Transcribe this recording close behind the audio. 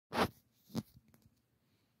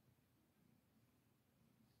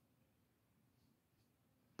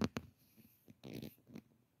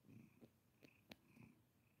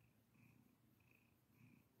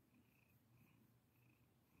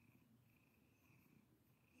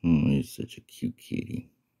Oh, you're such a cute kitty.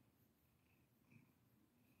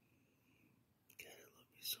 God, I love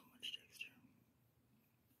you so much, Dexter.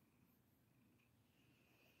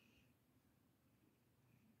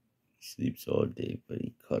 He sleeps all day, but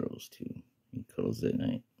he cuddles too. He cuddles at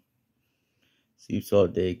night. Sleeps all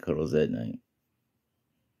day, cuddles at night.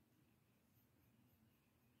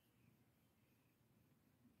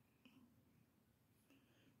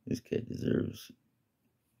 This kid deserves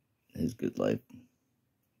his good life.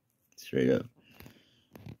 Straight up.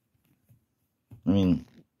 I mean,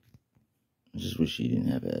 I just wish he didn't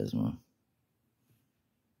have asthma.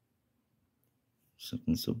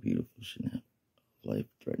 Something so beautiful shouldn't have a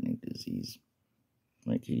life-threatening disease.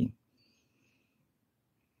 My kitty.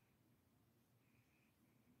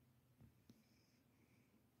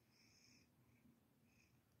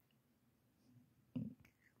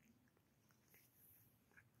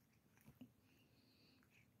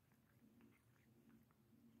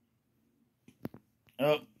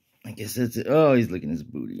 Oh, I guess that's it. Oh, he's licking his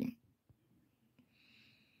booty.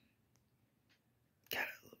 God,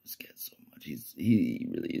 I love this cat so much. He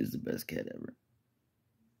really is the best cat ever.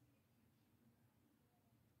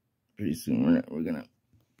 Pretty soon we're gonna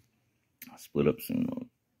split up soon though.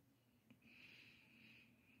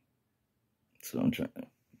 So I'm trying to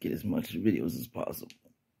get as much videos as possible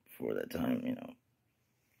before that time, you know.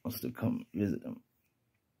 I'll still come visit him.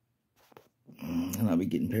 And I'll be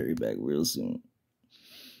getting Perry back real soon.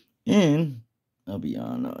 And I'll be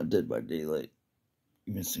on Dead by Daylight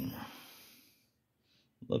even sooner.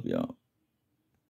 Love y'all.